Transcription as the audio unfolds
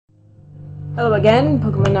Hello again,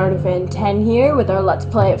 Pokemon Naruto Fan 10 here with our Let's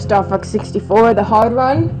Play of Starfox 64, the hard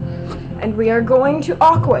run. And we are going to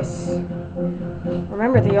Aquas.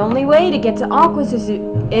 Remember, the only way to get to Aquas is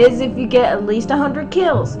if you get at least 100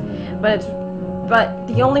 kills. But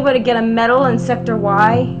the only way to get a medal in Sector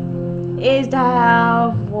Y is to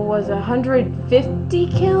have, 150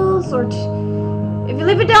 kills? Or if you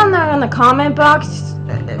leave it down there in the comment box,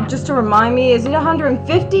 just to remind me, is it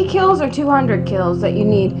 150 kills or 200 kills that you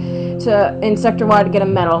need in Sector Y to get a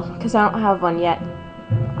medal? Because I don't have one yet.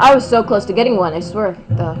 I was so close to getting one, I swear,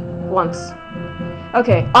 once.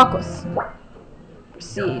 Okay, Aquas.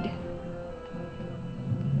 Proceed.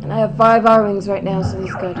 And I have 5 R-Wings right now, so this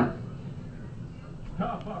is good.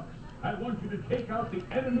 Starfox, I want you to take out the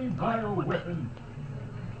enemy bioweapon.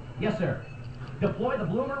 Yes, sir. Deploy the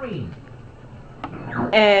Blue Marine.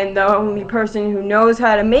 And the only person who knows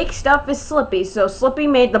how to make stuff is Slippy, so Slippy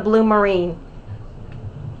made the Blue Marine.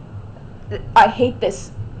 I hate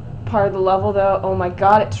this part of the level though. Oh my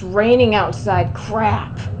god, it's raining outside.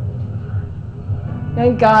 Crap.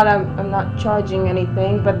 Thank god I'm not charging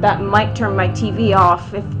anything, but that might turn my TV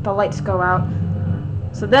off if the lights go out.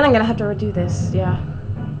 So then I'm gonna have to redo this, yeah.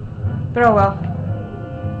 But oh well.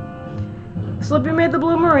 Slippy made the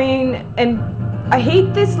Blue Marine, and I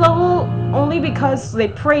hate this level only because they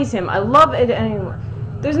praise him. I love it anyway.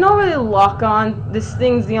 There's no really lock on. This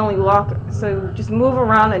thing's the only lock, so just move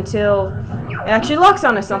around until it actually locks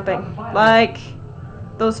onto something. Like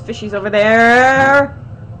those fishies over there.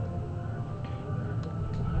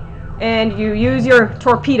 And you use your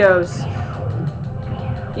torpedoes.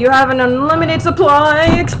 You have an unlimited supply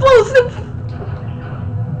explosive.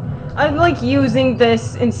 I like using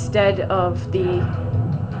this instead of the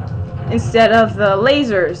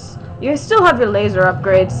lasers. You still have your laser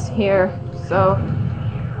upgrades here, so.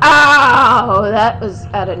 Ow! That was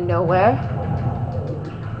out of nowhere.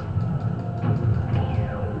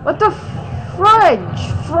 What the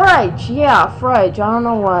fridge? Yeah, fridge. I don't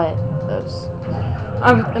know what.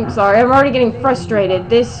 I'm sorry. I'm already getting frustrated.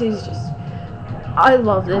 This is just. I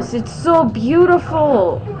love this. It's so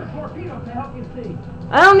beautiful.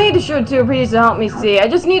 I don't need to shoot torpedoes to help me see. I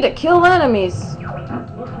just need to kill enemies.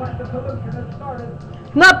 Looks like the pollution has started.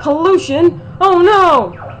 Not pollution. Oh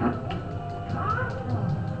no.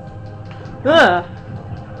 Okay.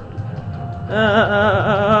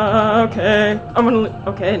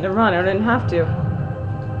 Okay, never mind. I didn't have to.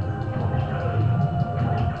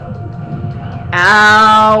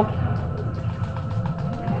 Ow!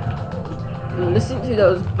 Listen to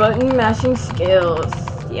those button mashing skills.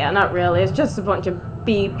 Yeah, not really. It's just a bunch of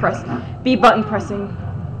B button pressing.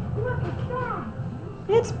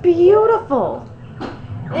 It's beautiful.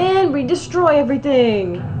 And we destroy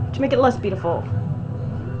everything to make it less beautiful.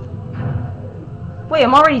 Wait,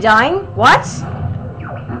 I'm already dying? What? How's the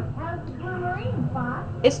Blue Marine, Fox?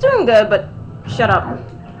 It's doing good, but shut up.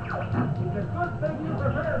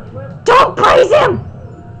 Don't praise him!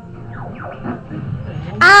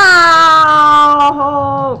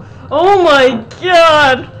 Ow! Oh my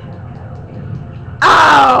god!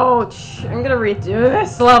 Ouch! I'm gonna redo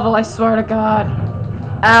this level, I swear to god.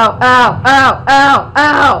 Ow, ow, ow, ow,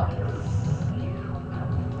 ow!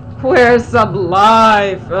 Where's some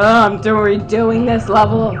life? I'm redoing this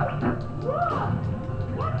level.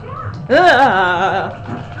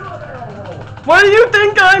 What do you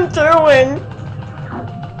think I'm doing?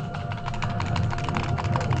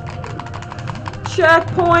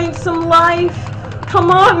 Checkpoint, some life.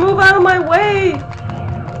 Come on, move out of my way.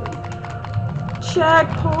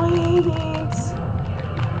 Checkpoints.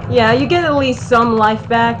 Yeah, you get at least some life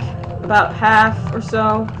back, about half or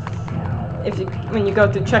so. When you go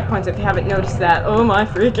through checkpoints, if you haven't noticed that. Oh my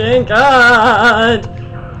freaking god!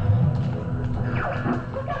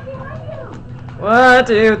 What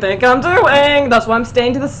do you think I'm doing? That's why I'm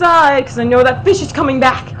staying to the side, because I know that fish is coming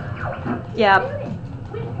back. Yeah.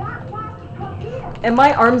 And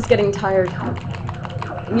my arm's getting tired.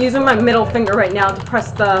 I'm using my middle finger right now to press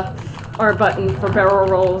the R button for barrel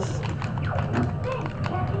rolls.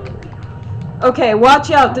 Okay,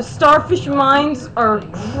 watch out. The starfish mines are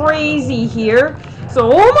crazy here.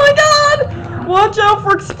 So, oh my god! Watch out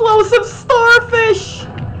for explosive starfish!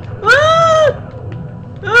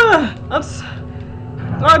 That's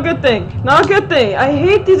not a good thing. Not a good thing. I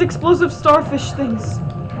hate these explosive starfish things.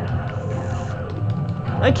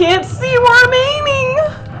 I can't see where I'm aiming!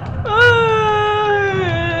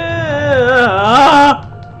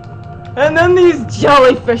 And then these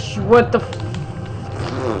jellyfish. What the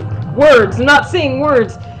words, I'm not saying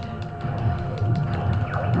words.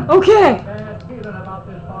 Okay.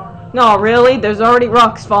 No, really? There's already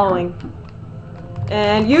rocks falling.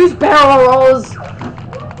 And use barrel rolls.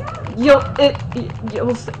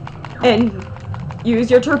 and use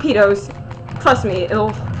your torpedoes. Trust me,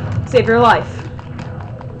 it'll save your life.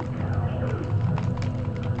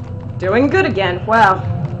 Doing good again. Wow.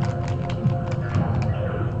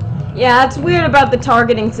 Yeah, it's weird about the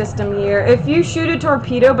targeting system here. If you shoot a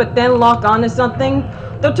torpedo but then lock onto something,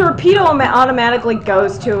 the torpedo automatically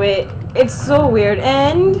goes to it. It's so weird.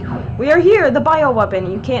 And we are here, the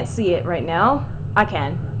bioweapon. You can't see it right now. I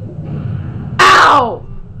can. Ow!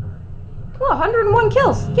 Well, 101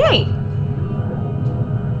 kills. Yay!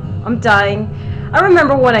 I'm dying. I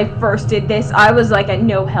remember when I first did this, I was like at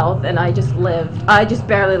no health and I just lived. I just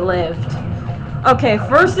barely lived. Okay,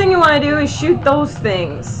 first thing you want to do is shoot those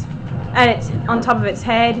things. And it's on top of its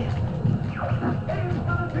head.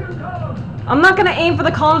 I'm not gonna aim for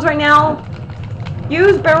the columns right now.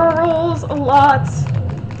 Use barrel rolls a lot.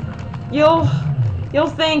 You'll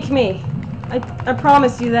thank me. I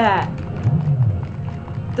promise you that.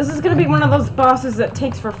 This is gonna be one of those bosses that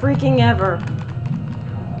takes for freaking ever.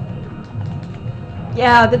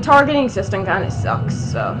 Yeah, the targeting system kind of sucks,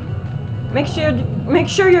 so make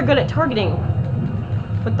sure you're good at targeting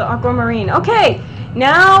with the aquamarine. Okay,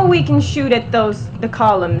 now we can shoot at the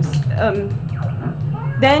columns.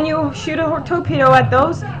 Then you shoot a torpedo at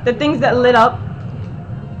those, the things that lit up,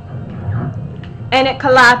 and it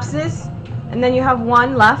collapses, and then you have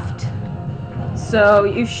one left. So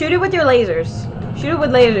you shoot it with your lasers. Shoot it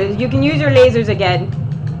with lasers. You can use your lasers again.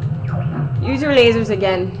 Use your lasers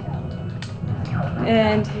again.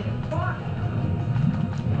 And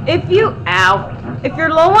if you're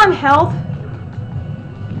low on health,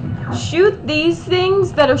 shoot these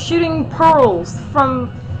things that are shooting pearls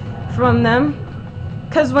from them,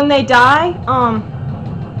 because when they die,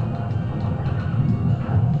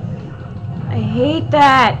 I hate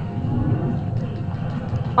that.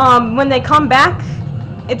 When they come back,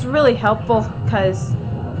 it's really helpful because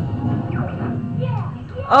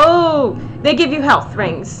they give you health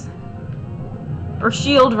rings. Or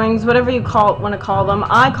shield rings, whatever you want to call them.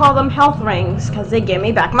 I call them health rings because they give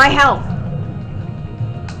me back my health.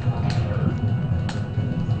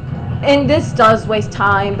 And this does waste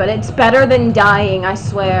time, but it's better than dying, I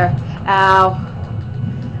swear. Ow.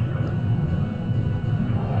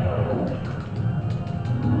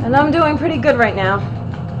 And I'm doing pretty good right now.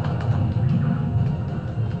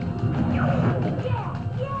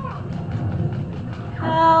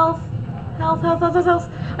 Health. Health, health, health, health, health.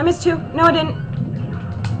 I missed 2. No, I didn't.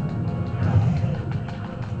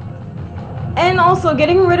 And also,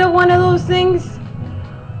 getting rid of one of those things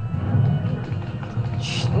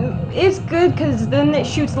is good because then it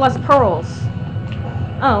shoots less pearls.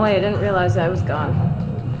 Oh wait, I didn't realize I was gone.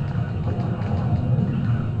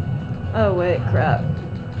 Oh wait, crap.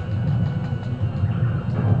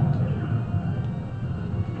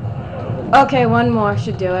 Okay, one more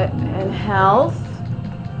should do it. And health.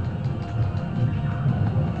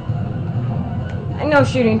 I know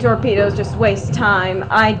shooting torpedoes just wastes time.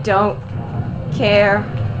 I don't care.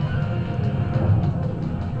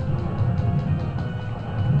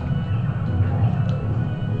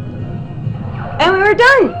 And we were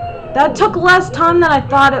done! That took less time than I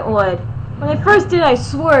thought it would. When I first did, I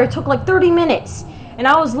swear, it took like 30 minutes. And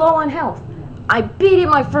I was low on health. I beat it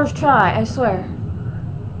my first try, I swear.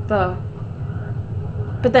 But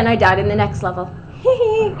then I died in the next level.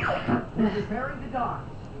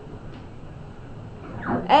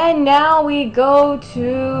 And now we go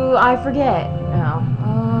to, I forget now.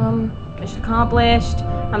 Mission accomplished.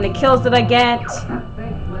 How many kills did I get?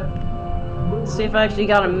 Let's see if I actually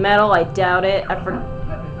got a medal. I doubt it.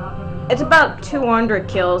 It's about 200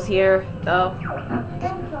 kills here, though.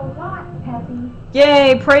 That's a lot, Peppy.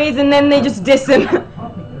 Yay, praise, and then they just diss him.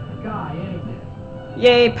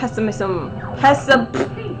 Yay, pessimism. However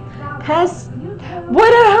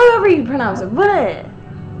you pronounce it. What?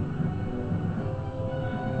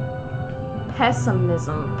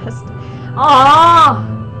 Pessimism.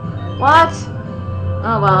 Aww! What?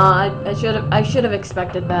 Oh well, I should have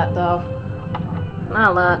expected that though. Not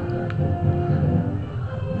a lot.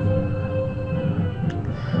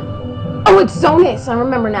 Oh, it's Zonus! I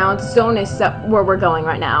remember now. It's Zonus where we're going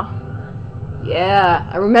right now. Yeah,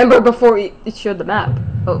 I remember before it showed the map.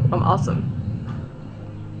 Oh, I'm awesome.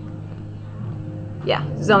 Yeah,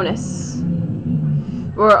 Zonus.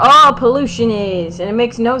 Where all pollution is, and it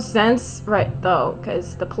makes no sense, right, though,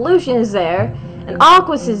 because the pollution is there, and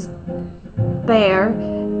aquas is there.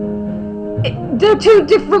 They're 2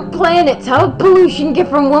 different planets. How would pollution get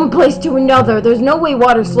from one place to another? There's no way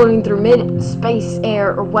water's floating through mid-space,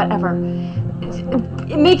 air, or whatever.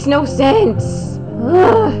 It makes no sense.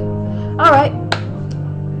 Alright.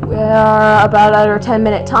 We're about at our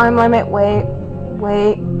 10-minute time limit. Wait.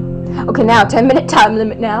 Okay, now 10-minute time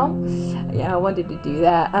limit now. Yeah, I wanted to do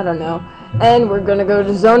that. I don't know. And we're gonna go to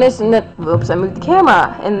Zonus and then, whoops, I moved the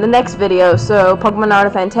camera in the next video. So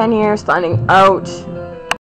Pokemon Fan 10 here, signing out.